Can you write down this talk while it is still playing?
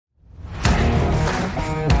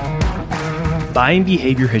Buying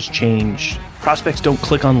behavior has changed. Prospects don't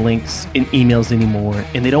click on links in emails anymore,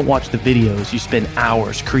 and they don't watch the videos you spend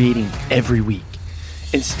hours creating every week.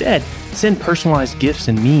 Instead, send personalized gifts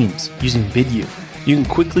and memes using Vidyou. You can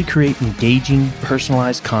quickly create engaging,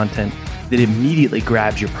 personalized content that immediately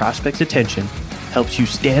grabs your prospect's attention, helps you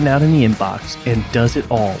stand out in the inbox, and does it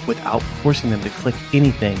all without forcing them to click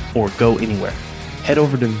anything or go anywhere. Head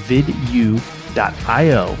over to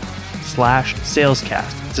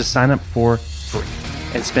vidyou.io/salescast to sign up for free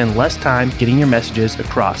and spend less time getting your messages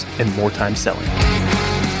across and more time selling.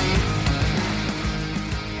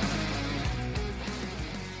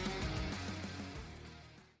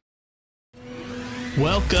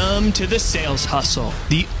 Welcome to the Sales Hustle,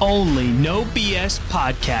 the only no BS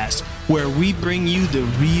podcast where we bring you the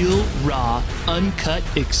real, raw, uncut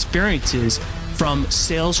experiences from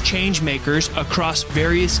sales change makers across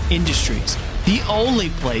various industries. The only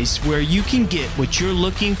place where you can get what you're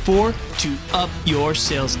looking for to up your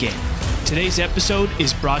sales game. Today's episode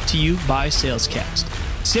is brought to you by Salescast.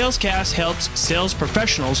 Salescast helps sales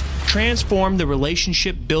professionals transform the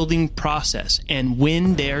relationship building process and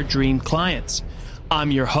win their dream clients.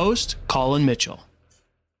 I'm your host, Colin Mitchell.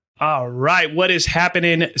 All right, what is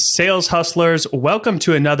happening, sales hustlers? Welcome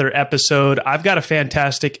to another episode. I've got a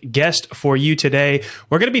fantastic guest for you today.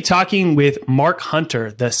 We're going to be talking with Mark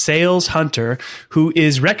Hunter, the Sales Hunter, who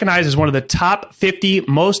is recognized as one of the top 50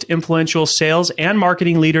 most influential sales and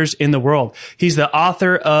marketing leaders in the world. He's the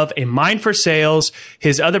author of A Mind for Sales.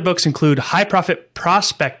 His other books include High Profit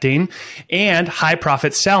Prospecting and High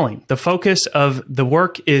Profit Selling. The focus of the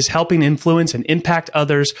work is helping influence and impact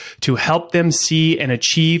others to help them see and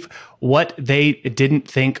achieve what they didn't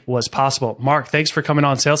think was possible. Mark, thanks for coming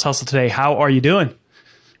on Sales Hustle today. How are you doing?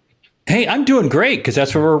 Hey, I'm doing great because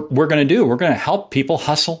that's what we're going to do. We're going to help people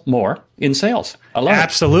hustle more in sales. I love it.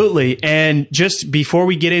 Absolutely. And just before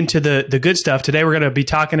we get into the good stuff, today we're going to be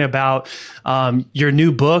talking about your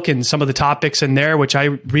new book and some of the topics in there, which I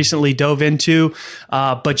recently dove into.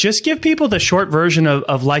 But just give people the short version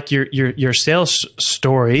of like your sales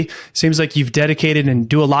story. Seems like you've dedicated and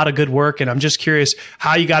do a lot of good work. And I'm just curious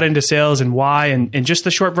how you got into sales and why, and just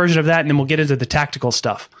the short version of that. And then we'll get into the tactical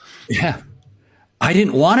stuff. Yeah. I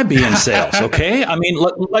didn't want to be in sales, okay? I mean,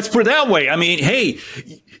 let's put it that way. I mean, hey,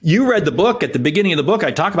 you read the book. At the beginning of the book,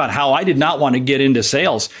 I talk about how I did not want to get into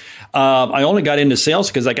sales. I only got into sales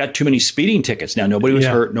because I got too many speeding tickets. Now, nobody was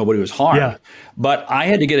hurt, nobody was harmed. But I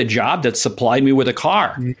had to get a job that supplied me with a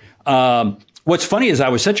car. What's funny is I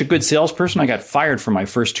was such a good salesperson, I got fired from my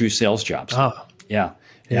first two sales jobs. Oh, yeah.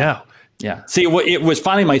 See, it was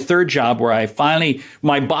finally my third job where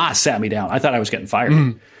my boss sat me down. I thought I was getting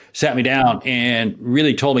fired. Sat me down and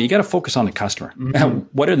really told me, you got to focus on the customer.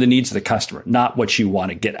 What are the needs of the customer, not what you want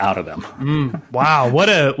to get out of them. Wow. What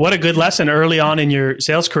a good lesson early on in your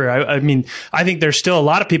sales career. I mean, I think there's still a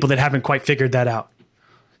lot of people that haven't quite figured that out.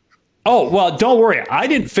 Oh, well, don't worry. I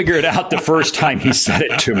didn't figure it out the first time he said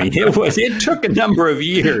it to me. It took a number of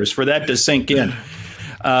years for that to sink in.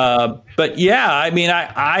 But yeah, I mean,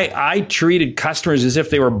 I treated customers as if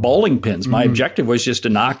they were bowling pins. My objective was just to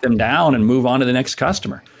knock them down and move on to the next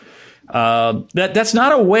customer. That's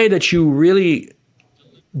not a way that you really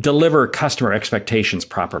deliver customer expectations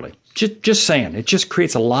properly. Just saying, it just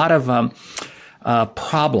creates a lot of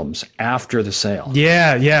problems after the sale.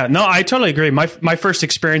 Yeah. No, I totally agree. My first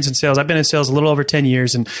experience in sales, I've been in sales a little over 10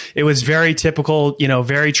 years, and it was very typical,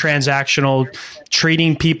 very transactional,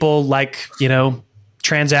 treating people like,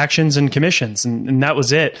 transactions and commissions, and that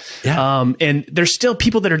was it. And there's still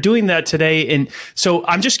people that are doing that today. And so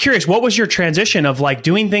I'm just curious, what was your transition of like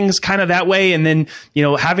doing things kind of that way, and then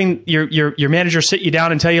having your manager sit you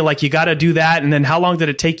down and tell you like you got to do that, and then how long did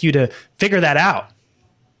it take you to figure that out?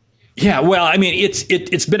 Yeah, well, I mean,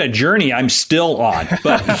 it's been a journey I'm still on.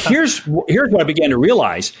 But here's what I began to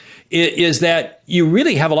realize is that you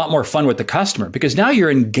really have a lot more fun with the customer because now you're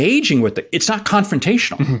engaging with it's not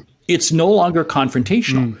confrontational. It's no longer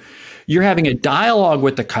confrontational. You're having a dialogue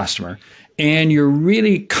with the customer and you're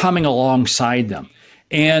really coming alongside them.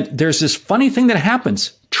 And there's this funny thing that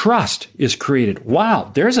happens. Trust is created.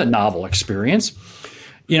 Wow, there's a novel experience.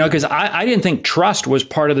 Because I didn't think trust was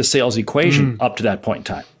part of the sales equation up to that point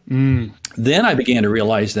in time. Then I began to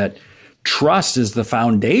realize that trust is the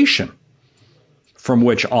foundation from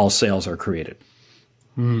which all sales are created.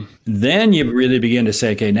 Then you really begin to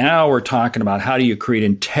say, okay, now we're talking about how do you create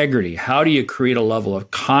integrity? How do you create a level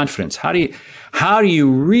of confidence? How do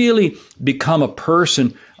you really become a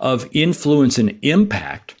person of influence and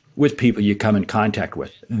impact with people you come in contact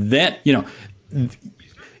with? Then,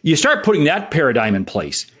 you start putting that paradigm in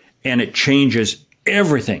place and it changes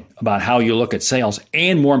everything about how you look at sales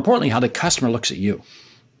and, more importantly, how the customer looks at you.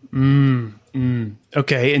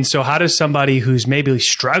 Okay. And so how does somebody who's maybe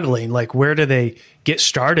struggling, like where do they get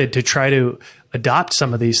started to try to adopt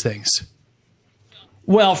some of these things?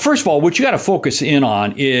 Well, first of all, what you got to focus in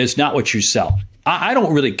on is not what you sell. I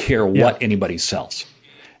don't really care what anybody sells.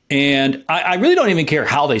 And I really don't even care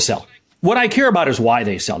how they sell. What I care about is why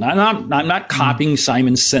they sell. Now, I'm not copying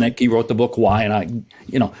Simon Sinek. He wrote the book Why, and I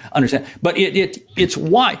understand. But it's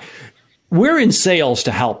why. We're in sales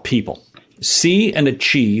to help people see and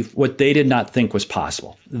achieve what they did not think was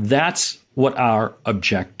possible. That's what our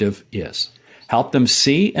objective is. Help them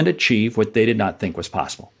see and achieve what they did not think was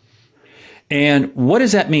possible. And what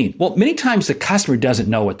does that mean? Well, many times the customer doesn't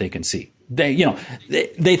know what they can see. They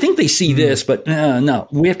think they see this, but no,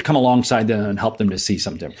 we have to come alongside them and help them to see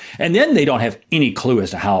something. And then they don't have any clue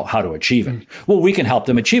as to how to achieve it. Well, we can help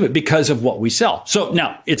them achieve it because of what we sell. So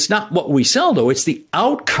now it's not what we sell, though. It's the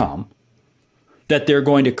outcome that they're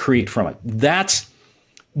going to create from it. That's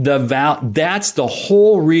the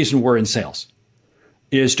whole reason we're in sales,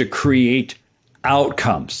 is to create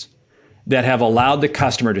outcomes that have allowed the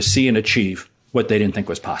customer to see and achieve what they didn't think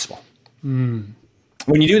was possible.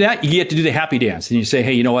 When you do that, you get to do the happy dance, and you say,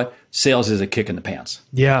 hey, you know what? Sales is a kick in the pants.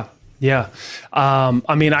 Yeah. Yeah.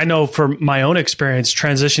 I mean, I know from my own experience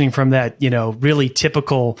transitioning from that, really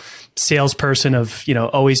typical salesperson of,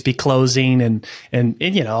 always be closing and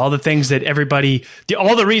all the things that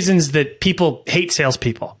all the reasons that people hate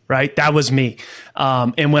salespeople, right? That was me.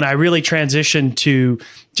 And when I really transitioned to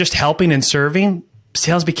just helping and serving,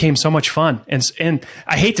 sales became so much fun. And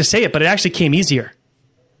I hate to say it, but it actually came easier.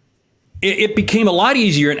 It became a lot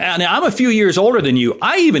easier. And I'm a few years older than you.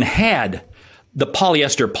 I even had the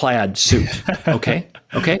polyester plaid suit. Okay.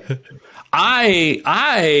 I,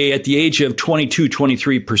 at the age of 22,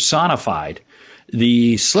 23, personified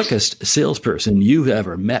the slickest salesperson you've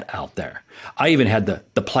ever met out there. I even had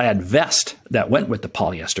the plaid vest that went with the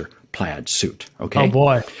polyester plaid suit. Okay. Oh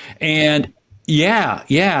boy. And yeah.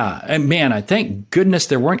 And man, I thank goodness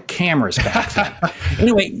there weren't cameras back then.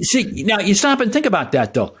 Anyway, see, now you stop and think about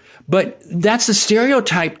that though. But that's the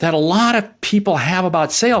stereotype that a lot of people have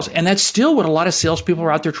about sales. And that's still what a lot of salespeople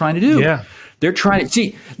are out there trying to do. Yeah. They're trying to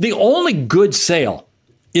see the only good sale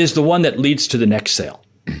is the one that leads to the next sale.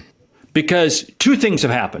 Because two things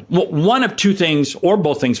have happened. Well, one of two things or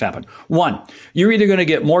both things have happened. One, you're either going to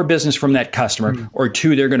get more business from that customer, or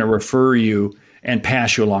two, they're going to refer you and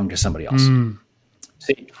pass you along to somebody else.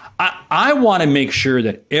 See, I want to make sure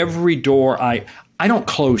that every door I don't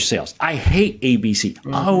close sales. I hate ABC.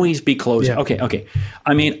 Always be closing. Yeah. Okay.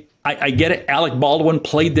 I mean, I get it. Alec Baldwin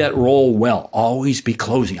played that role well. Always be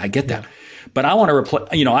closing. I get that. But I want to replace,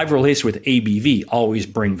 I've replaced with ABV. Always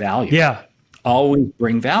bring value. Yeah. Always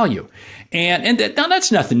bring value. And now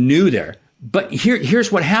that's nothing new there. But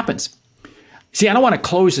here's what happens. See, I don't want to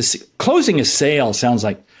close this. Closing a sale sounds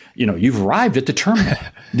like, you've arrived at the terminal,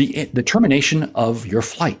 the termination of your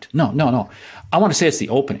flight. No. I want to say it's the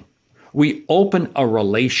opening. We open a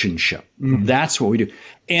relationship. That's what we do.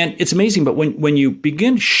 And it's amazing, but when you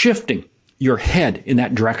begin shifting your head in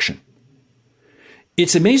that direction,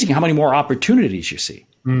 it's amazing how many more opportunities you see.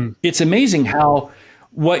 It's amazing how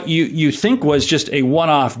what you think was just a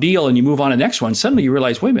one-off deal and you move on to the next one, suddenly you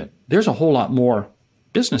realize, wait a minute, there's a whole lot more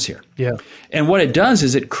business here. Yeah. And what it does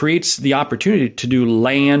is it creates the opportunity to do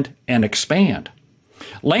land and expand.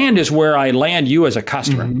 Land is where I land you as a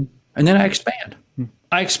customer, and then I expand.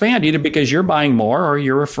 I expand either because you're buying more or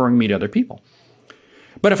you're referring me to other people.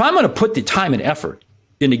 But if I'm going to put the time and effort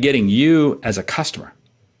into getting you as a customer,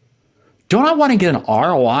 don't I want to get an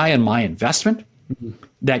ROI on my investment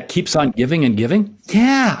that keeps on giving and giving?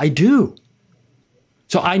 Yeah, I do.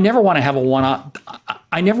 So I never want to have a one-off.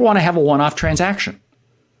 I never want to have a one-off transaction.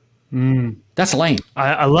 That's lame.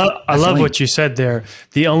 I love what you said there.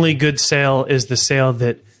 The only good sale is the sale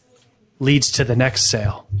that leads to the next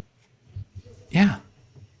sale. Yeah.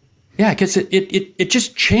 Yeah, because it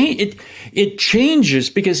just it changes,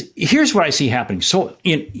 because here's what I see happening. So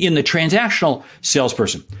in the transactional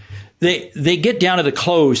salesperson, they get down to the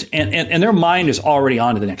close and their mind is already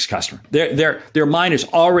on to the next customer. Their mind is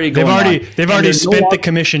already going. They've already spent the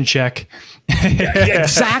commission check.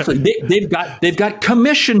 Exactly. They've got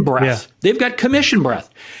commission breath. Yeah. They've got commission breath,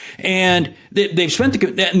 and they've spent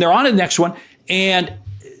and they're on to the next one. And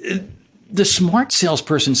the smart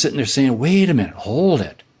salesperson sitting there saying, "Wait a minute, hold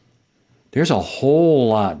it. There's a whole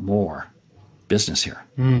lot more business here.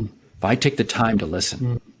 If I take the time to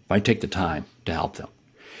listen, if I take the time to help them."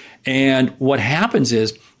 And what happens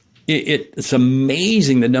is it's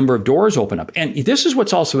amazing the number of doors open up. And this is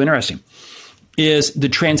what's also interesting is the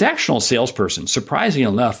transactional salesperson, surprisingly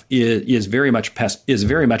enough, is very much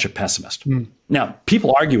a pessimist. Now,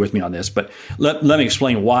 people argue with me on this, but let me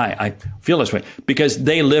explain why I feel this way. Because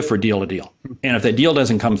they live for deal to deal, and if the deal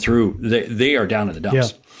doesn't come through, they are down in the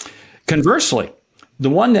dumps. Yeah. Conversely, the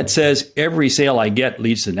one that says every sale I get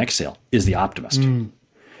leads to the next sale is the optimist. And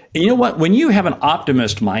you know what? When you have an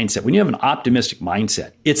optimistic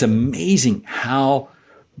mindset, it's amazing how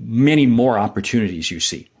many more opportunities you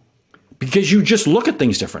see. Because you just look at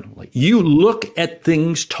things differently. You look at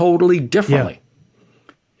things totally differently.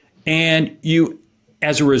 Yeah. And you,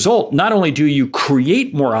 as a result, not only do you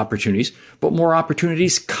create more opportunities, but more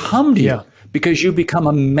opportunities come to you because you become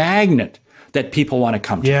a magnet that people want to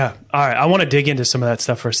come to. Yeah. All right. I want to dig into some of that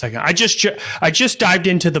stuff for a second. I just dived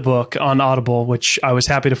into the book on Audible, which I was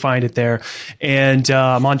happy to find it there. And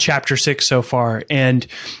I'm on chapter 6 so far. And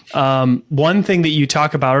one thing that you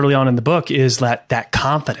talk about early on in the book is that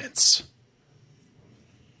confidence.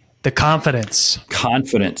 The confidence.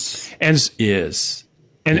 Confidence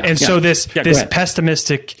so this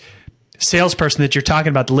pessimistic salesperson that you're talking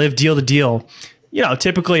about, to live deal to deal,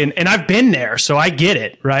 typically, and I've been there, so I get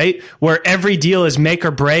it, right? Where every deal is make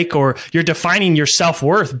or break, or you're defining your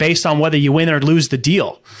self-worth based on whether you win or lose the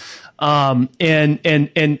deal.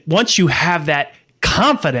 And once you have that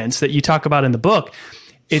confidence that you talk about in the book,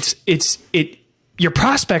 your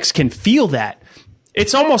prospects can feel that.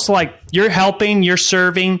 It's almost like you're helping, you're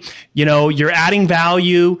serving, you're adding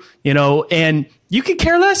value, and you could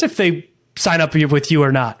care less if they sign up with you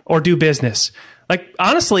or not, or do business. Like,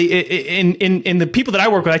 honestly, in the people that I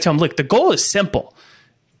work with, I tell them, look, the goal is simple.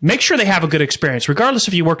 Make sure they have a good experience, regardless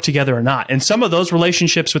if you work together or not. And some of those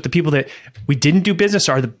relationships with the people that we didn't do business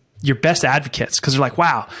are your best advocates, because they're like,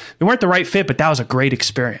 wow, they weren't the right fit, but that was a great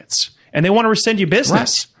experience. And they want to send you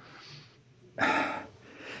business. Right.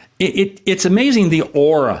 It's amazing the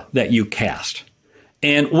aura that you cast.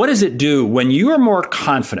 And what does it do when you are more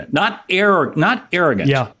confident, not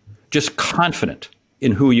arrogant, just confident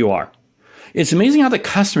in who you are? It's amazing how the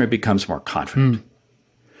customer becomes more confident.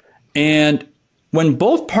 And when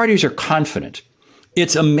both parties are confident,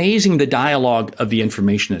 it's amazing the dialogue of the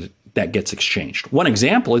information that gets exchanged. One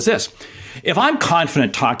example is this. If I'm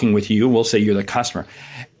confident talking with you, we'll say you're the customer,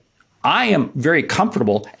 I am very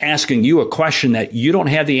comfortable asking you a question that you don't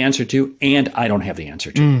have the answer to and I don't have the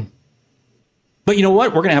answer to. But you know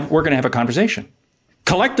what? We're going to have a conversation.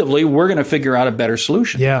 Collectively, we're going to figure out a better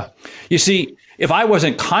solution. Yeah. You see, if I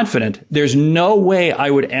wasn't confident, there's no way I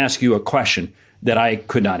would ask you a question that I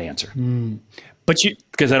could not answer.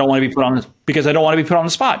 Because I don't want to be put on the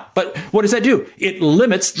spot. But what does that do? It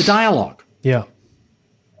limits the dialogue. Yeah.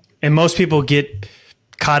 And most people get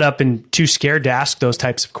caught up and too scared to ask those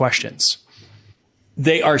types of questions.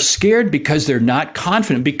 They are scared because they're not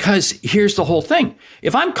confident. Because here's the whole thing.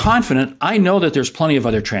 If I'm confident, I know that there's plenty of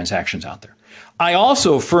other transactions out there. I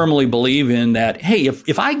also firmly believe in that, hey,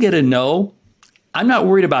 if I get a no, I'm not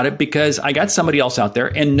worried about it because I got somebody else out there,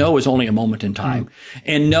 and no is only a moment in time.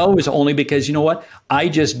 And no is only because, you know what? I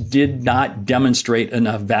just did not demonstrate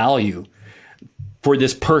enough value for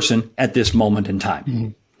this person at this moment in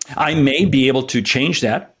time. I may be able to change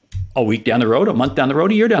that a week down the road, a month down the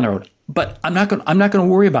road, a year down the road, but I'm not going to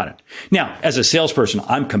worry about it. Now, as a salesperson,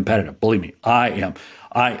 I'm competitive. Believe me, I am.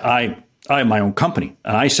 I have my own company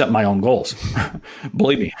and I set my own goals.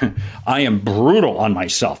 Believe me, I am brutal on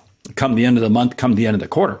myself. Come the end of the month, come the end of the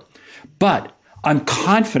quarter. But I'm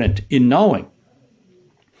confident in knowing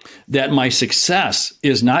that my success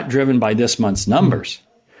is not driven by this month's numbers.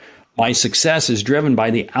 My success is driven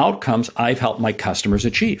by the outcomes I've helped my customers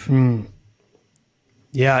achieve.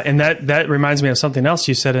 Yeah, and that reminds me of something else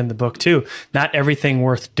you said in the book too. Not everything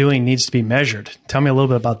worth doing needs to be measured. Tell me a little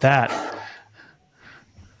bit about that.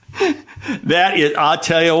 That is, I'll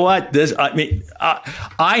tell you what,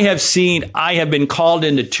 I have been called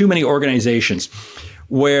into too many organizations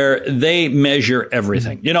where they measure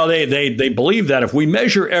everything. They believe that if we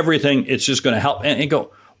measure everything, it's just going to help. And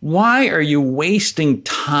go, why are you wasting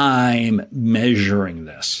time measuring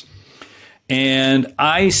this? And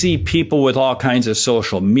I see people with all kinds of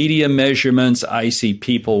social media measurements. I see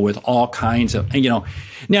people with all kinds of, now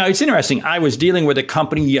it's interesting. I was dealing with a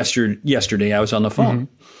company yesterday. I was on the phone.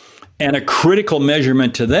 And a critical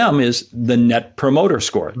measurement to them is the Net Promoter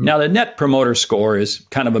Score. Now, the Net Promoter Score is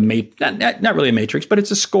kind of not really a matrix, but it's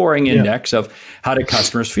a scoring index of how do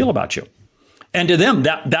customers feel about you. And to them,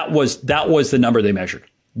 that was the number they measured.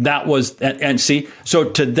 That was, and see, so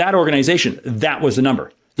to that organization, that was the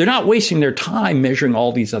number. They're not wasting their time measuring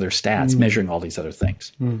all these other stats, measuring all these other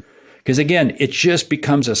things. Because again, it just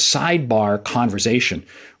becomes a sidebar conversation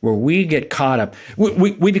where we get caught up.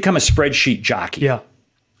 We become a spreadsheet jockey. Yeah.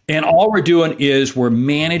 And all we're doing is we're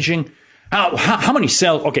managing how many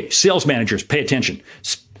sales managers, pay attention.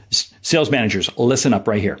 Sales managers, listen up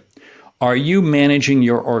right here. Are you managing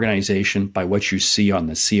your organization by what you see on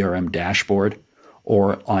the CRM dashboard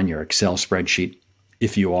or on your Excel spreadsheet?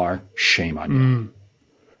 If you are, shame on you.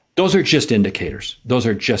 Those are just indicators.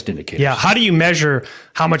 Yeah. How do you measure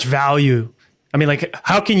how much value? I mean, like,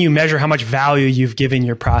 how can you measure how much value you've given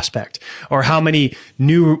your prospect, or how many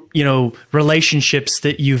new, relationships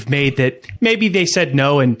that you've made that maybe they said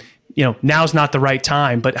no and, now's not the right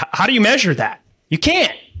time, but how do you measure that? You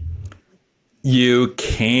can't. You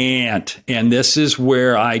can't. And this is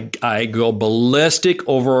where I go ballistic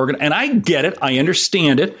over and I get it. I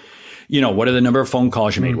understand it. What are the number of phone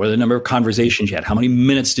calls you made? What are the number of conversations you had? How many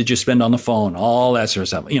minutes did you spend on the phone? All that sort of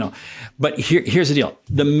stuff. But here's the deal.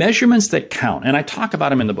 The measurements that count, and I talk about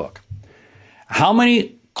them in the book. How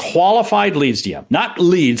many qualified leads do you have? Not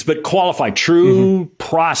leads, but qualified, true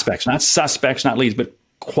prospects, not suspects, not leads, but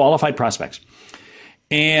qualified prospects.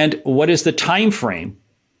 And what is the time frame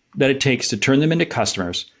that it takes to turn them into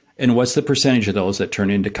customers? And what's the percentage of those that turn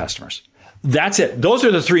into customers? That's it. Those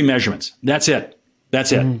are the three measurements. That's it.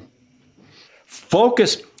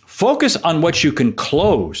 Focus on what you can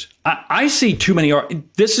close. I see too many.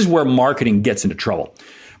 This is where marketing gets into trouble.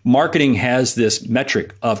 Marketing has this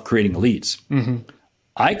metric of creating leads.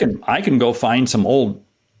 I can go find some old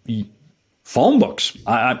phone books.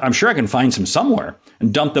 I'm sure I can find some somewhere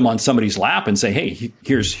and dump them on somebody's lap and say, hey,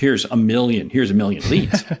 here's a million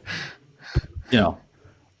leads.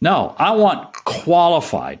 No, I want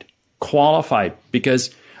qualified,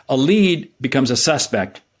 because a lead becomes a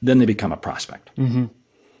suspect, then they become a prospect.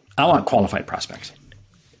 I want qualified prospects.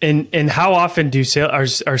 And how often are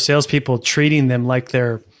salespeople treating them like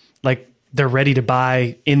they're ready to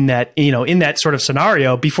buy in that sort of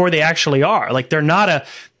scenario before they actually are? Like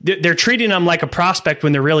they're treating them like a prospect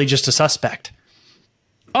when they're really just a suspect.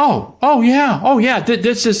 Oh yeah.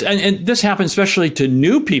 This is, and this happens especially to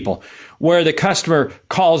new people, where the customer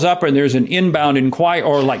calls up and there's an inbound inquiry,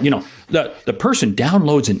 or the person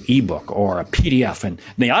downloads an ebook or a PDF and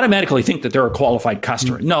they automatically think that they're a qualified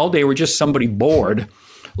customer. No, they were just somebody bored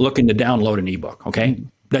looking to download an ebook. Okay.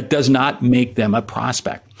 That does not make them a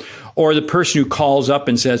prospect. Or the person who calls up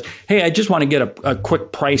and says, hey, I just want to get a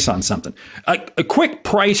quick price on something. A quick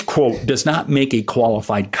price quote does not make a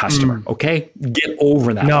qualified customer. Okay. Get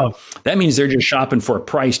over that. No. That means they're just shopping for a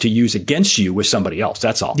price to use against you with somebody else.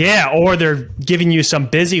 That's all. Yeah. Or they're giving you some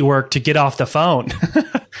busy work to get off the phone.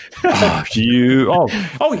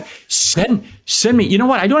 Send me. You know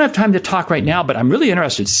what? I don't have time to talk right now, but I'm really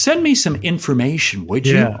interested. Send me some information, would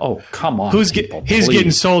you? Yeah. Oh, come on. Who's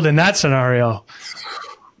getting sold in that scenario?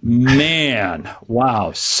 Man,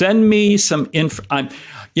 wow. Send me some info.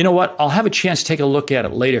 You know what? I'll have a chance to take a look at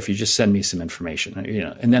it later if you just send me some information,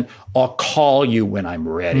 and then I'll call you when I'm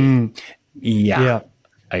ready. Yeah.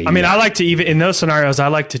 I mean, I like to, even in those scenarios, I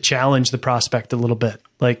like to challenge the prospect a little bit.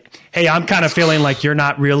 Like, hey, I'm kind of feeling like you're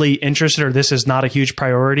not really interested, or this is not a huge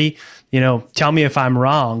priority. Tell me if I'm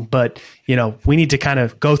wrong, but we need to kind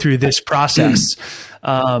of go through this process.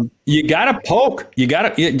 You gotta poke. You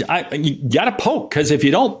gotta poke, because if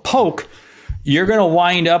you don't poke, you're going to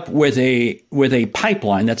wind up with a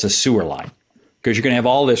pipeline that's a sewer line, because you're going to have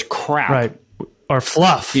all this crap, right, or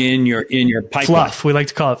fluff in your pipeline. Fluff. We like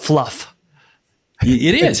to call it fluff.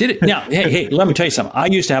 It is. Now, hey, let me tell you something. I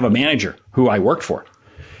used to have a manager who I worked for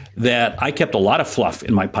that I kept a lot of fluff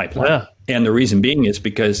in my pipeline. Yeah. And the reason being is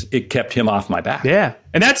because it kept him off my back. Yeah.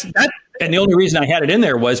 And and the only reason I had it in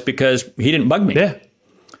there was because he didn't bug me. Yeah.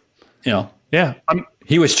 Yeah.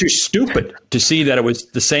 He was too stupid to see that it was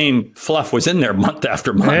the same fluff was in there month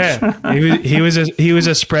after month. Yeah. He was a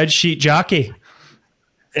spreadsheet jockey.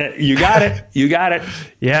 You got it.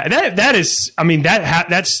 Yeah. That is, I mean,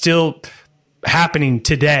 that's still happening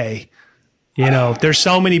today. There's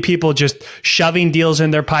so many people just shoving deals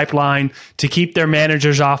in their pipeline to keep their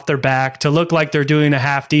managers off their back, to look like they're doing a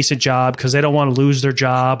half decent job because they don't want to lose their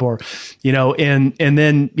job, or, and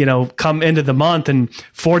then, come into the month and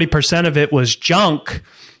 40% of it was junk.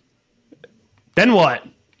 Then what?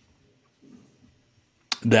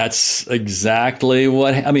 That's exactly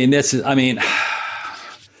what,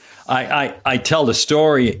 I tell the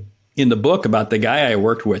story in the book about the guy I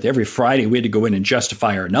worked with. Every Friday we had to go in and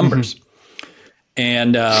justify our numbers. Mm-hmm.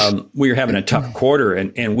 And we were having a tough quarter,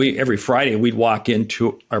 and every Friday we'd walk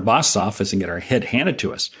into our boss's office and get our head handed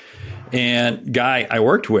to us. And guy I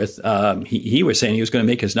worked with, he was saying he was going to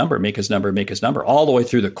make his number all the way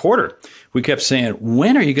through the quarter. We kept saying,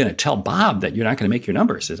 when are you going to tell Bob that you're not going to make your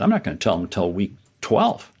number? He says, I'm not going to tell him until week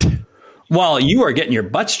 12. while you are getting your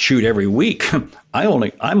butts chewed every week, I'm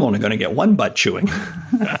only going to get one butt chewing. All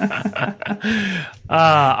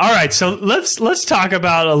right, so let's talk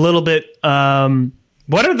about a little bit.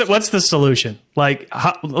 What's the solution? Like,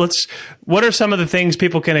 what are some of the things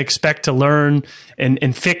people can expect to learn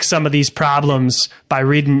and fix some of these problems by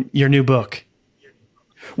reading your new book?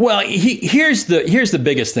 Well, here's the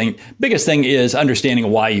biggest thing. Biggest thing is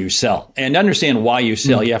understanding why you sell. And to understand why you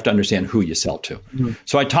sell, you have to understand who you sell to.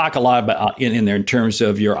 So I talk a lot about in there in terms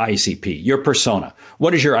of your ICP, your persona.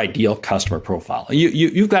 What is your ideal customer profile?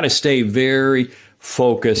 You've got to stay very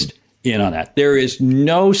focused in on that. There is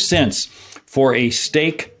no sense for a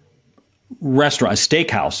steak restaurant, a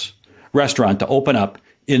steakhouse restaurant to open up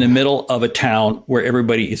in the middle of a town where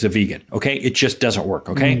everybody is a vegan. Okay. It just doesn't work.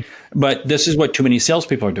 Okay. But this is what too many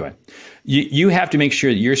salespeople are doing. You have to make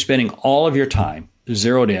sure that you're spending all of your time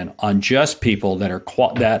zeroed in on just people that are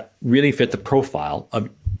that really fit the profile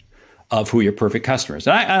of who your perfect customer is.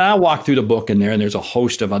 And I walk through the book in there, and there's a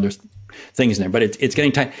host of other things in there, but it's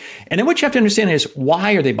getting tight. And then what you have to understand is,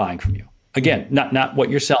 why are they buying from you? Again, not what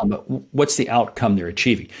you're selling, but what's the outcome they're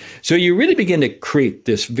achieving. So you really begin to create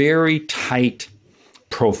this very tight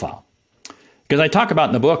profile. Because I talk about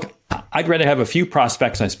in the book, I'd rather have a few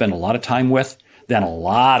prospects I spend a lot of time with than a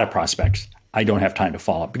lot of prospects I don't have time to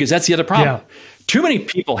follow up. Because that's the other problem. Yeah. Too many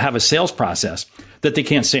people have a sales process that they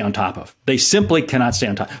can't stay on top of. They simply cannot stay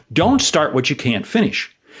on top. Don't start what you can't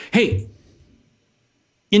finish. Hey,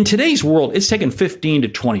 in today's world, it's taken 15 to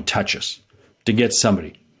 20 touches to get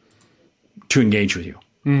somebody to engage with you.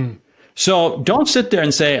 So don't sit there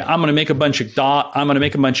and say, I'm going to make a bunch of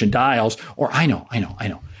dials, or I know.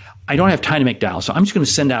 I don't have time to make dials. So I'm just going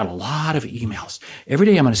to send out a lot of emails. Every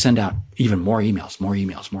day I'm going to send out even more emails. Well,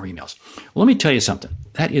 let me tell you something.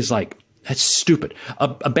 That's stupid.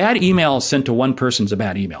 A bad email sent to one person is a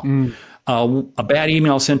bad email. A bad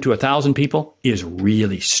email sent to 1,000 people is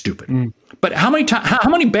really stupid. But how many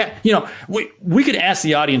bad, we could ask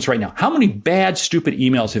the audience right now, how many bad, stupid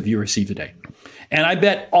emails have you received today? And I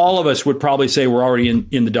bet all of us would probably say we're already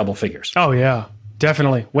in the double figures. Oh yeah,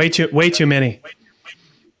 definitely. Way too many.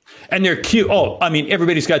 And they're cute. Oh, I mean,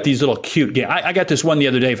 everybody's got these little cute. Yeah, I got this one the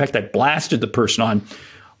other day. In fact, I blasted the person on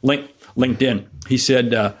LinkedIn. He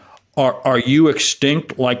said, Are you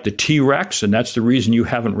extinct like the T-Rex, and that's the reason you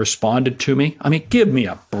haven't responded to me? I mean, give me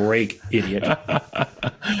a break, idiot. I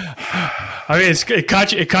mean, it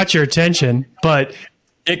caught your attention, but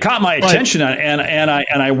it caught my attention, and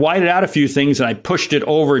I whited out a few things, and I pushed it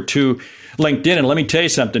over to LinkedIn. And let me tell you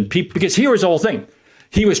something, because here was the whole thing.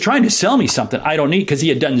 He was trying to sell me something I don't need because he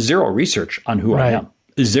had done zero research on who I am.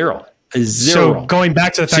 Zero. So going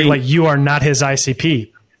back to the fact, you are not his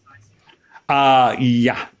ICP.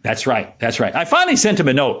 Yeah, that's right. I finally sent him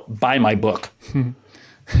a note, buy my book.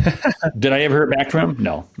 Did I ever hear back from him?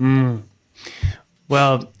 No.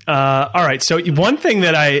 Well, all right. So one thing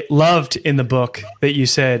that I loved in the book that you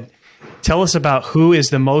said, tell us about who is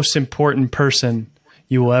the most important person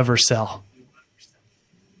you will ever sell.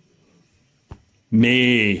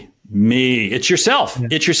 Me. It's yourself. Yeah.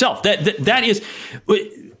 It's yourself. That is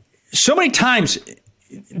so many times.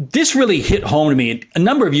 This really hit home to me. A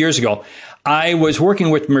number of years ago, I was working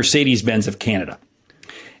with Mercedes-Benz of Canada,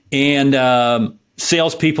 and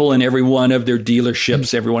salespeople in every one of their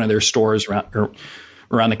dealerships, every one of their stores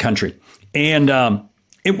around the country. And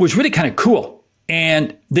it was really kind of cool.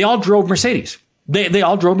 And they all drove Mercedes. They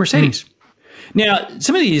all drove Mercedes. Now,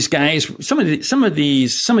 some of these guys, some of these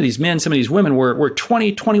men, some of these women were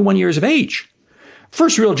 20, 21 years of age.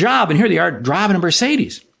 First real job, and here they are driving a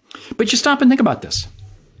Mercedes. But you stop and think about this.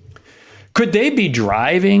 Could they be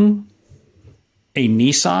driving a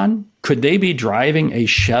Nissan? Could they be driving a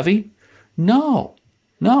Chevy? No.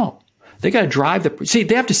 They got to drive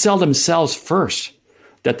they have to sell themselves first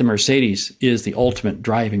that the Mercedes is the ultimate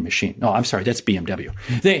driving machine. No, I'm sorry, that's BMW.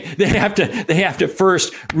 They have to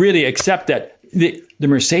first really accept that the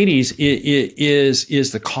Mercedes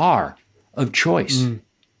is the car of choice,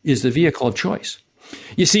 is the vehicle of choice.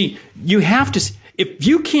 You see, you have to, if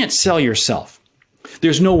you can't sell yourself,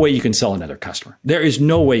 there's no way you can sell another customer. There is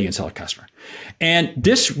no way you can sell a customer. And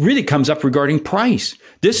this really comes up regarding price.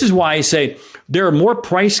 This is why I say there are more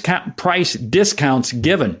price discounts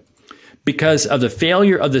given because of the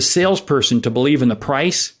failure of the salesperson to believe in the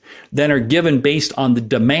price than are given based on the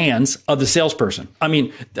demands of the salesperson.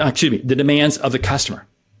 The demands of the customer.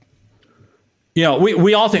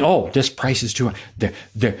 We all think, oh, this price is too high.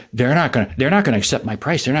 They're not going to accept my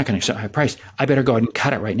price. They're not going to accept my price. I better go ahead and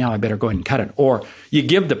cut it right now. I better go ahead and cut it. Or you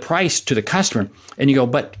give the price to the customer and you go,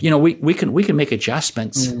 but we can make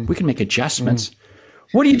adjustments. We can make adjustments.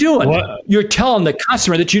 What are you doing? You're telling the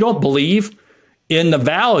customer that you don't believe in the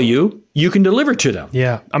value you can deliver to them.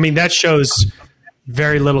 Yeah. I mean, that shows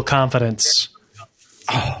very little confidence.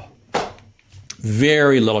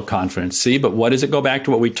 Very little confidence. See, but what does it go back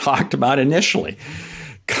to what we talked about initially?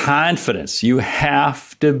 Confidence. You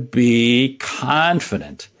have to be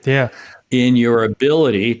confident. Yeah. In your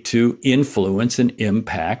ability to influence and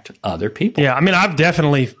impact other people. Yeah, I mean, I've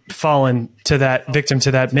definitely fallen victim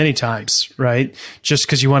to that many times, right? Just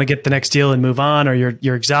because you want to get the next deal and move on, or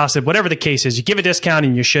you're exhausted, whatever the case is. You give a discount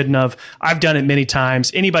and you shouldn't have. I've done it many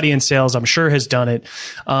times. Anybody in sales, I'm sure, has done it.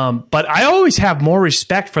 But I always have more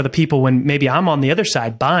respect for the people when maybe I'm on the other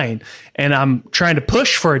side buying and I'm trying to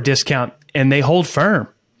push for a discount and they hold firm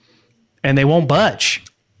and they won't budge.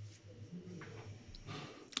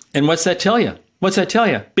 And what's that tell you? What's that tell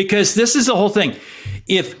you? Because this is the whole thing.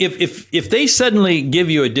 If they suddenly give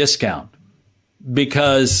you a discount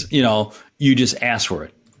because, you just asked for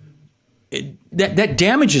it, that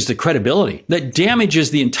damages the credibility. That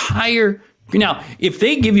damages the entire. Now, if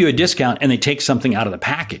they give you a discount and they take something out of the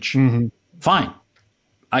package, fine.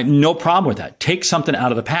 No problem with that. Take something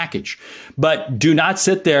out of the package, but do not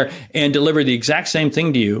sit there and deliver the exact same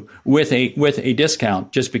thing to you with a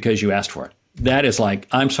discount just because you asked for it. That is like,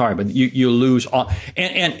 I'm sorry, but you lose all.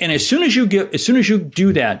 And as soon as you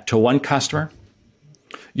do that to one customer,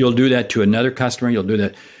 you'll do that to another customer. You'll do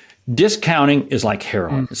that. Discounting is like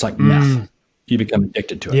heroin. It's like meth. You become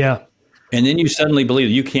addicted to it. Yeah. And then you suddenly believe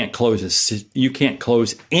that you can't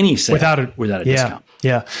close any sale without a discount.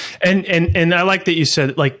 Yeah. And I like that you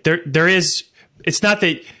said, like, there is, it's not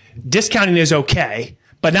that discounting is okay,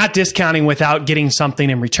 but not discounting without getting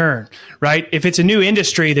something in return, right? If it's a new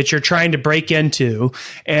industry that you're trying to break into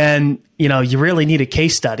and, you really need a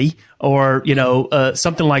case study or,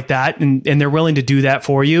 something like that, and they're willing to do that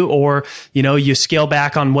for you, or, you scale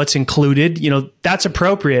back on what's included, that's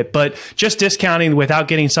appropriate. But just discounting without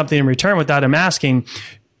getting something in return, without them asking,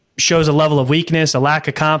 shows a level of weakness, a lack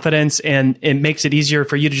of confidence, and it makes it easier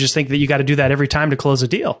for you to just think that you got to do that every time to close a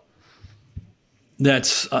deal.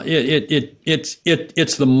 That's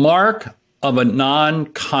it's the mark of a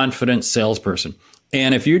non-confident salesperson.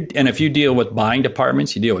 And if you deal with buying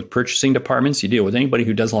departments, you deal with purchasing departments, you deal with anybody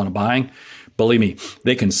who does a lot of buying, believe me,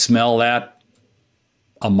 they can smell that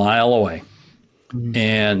a mile away.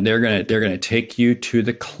 And they're gonna take you to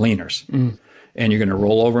the cleaners. And you're gonna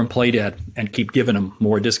roll over and play dead and keep giving them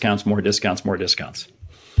more discounts.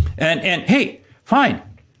 And hey, fine.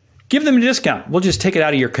 Give them a discount. We'll just take it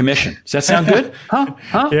out of your commission. Does that sound good? Huh?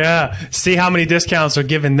 Yeah. See how many discounts are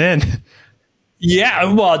given then.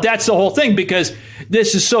 Yeah. Well, that's the whole thing, because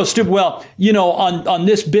this is so stupid. Well, on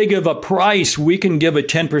this big of a price, we can give a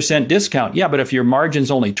 10% discount. Yeah, but if your margin's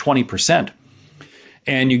only 20%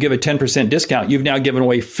 and you give a 10% discount, you've now given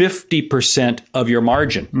away 50% of your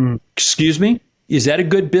margin. Excuse me? Is that a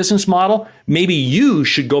good business model? Maybe you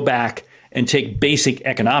should go back and take basic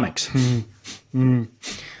economics.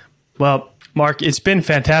 Well, Mark, it's been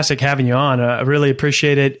fantastic having you on. I really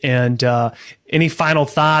appreciate it. And any final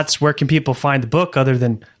thoughts? Where can people find the book other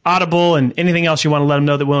than Audible, and anything else you want to let them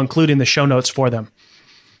know that we'll include in the show notes for them?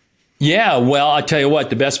 Yeah, well, I'll tell you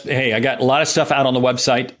what, I got a lot of stuff out on the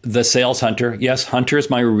website, The Sales Hunter. Yes, Hunter is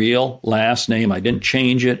my real last name. I didn't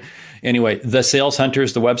change it. Anyway, The Sales Hunter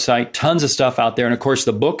is the website. Tons of stuff out there. And of course,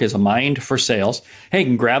 the book is A Mind for Sales. Hey, you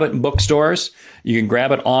can grab it in bookstores. You can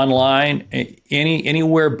grab it online,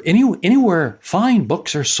 anywhere fine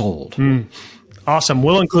books are sold. Awesome.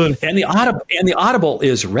 We'll include. And the Audible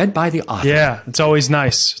is read by the author. Yeah, it's always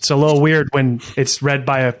nice. It's a little weird when it's read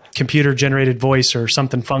by a computer-generated voice or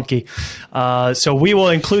something funky. So we will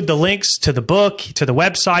include the links to the book, to the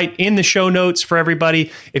website in the show notes for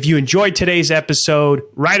everybody. If you enjoyed today's episode,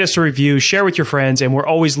 write us a review, share with your friends, and we're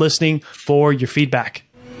always listening for your feedback.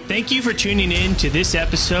 Thank you for tuning in to this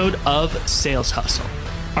episode of Sales Hustle.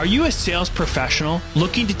 Are you a sales professional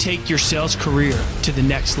looking to take your sales career to the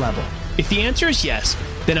next level? If the answer is yes,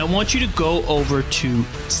 then I want you to go over to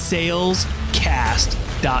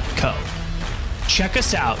salescast.co. Check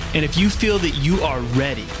us out, and if you feel that you are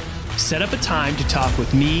ready, set up a time to talk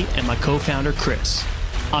with me and my co-founder, Chris.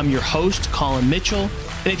 I'm your host, Colin Mitchell,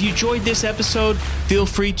 and if you enjoyed this episode, feel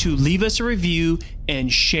free to leave us a review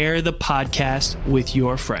and share the podcast with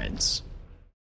your friends.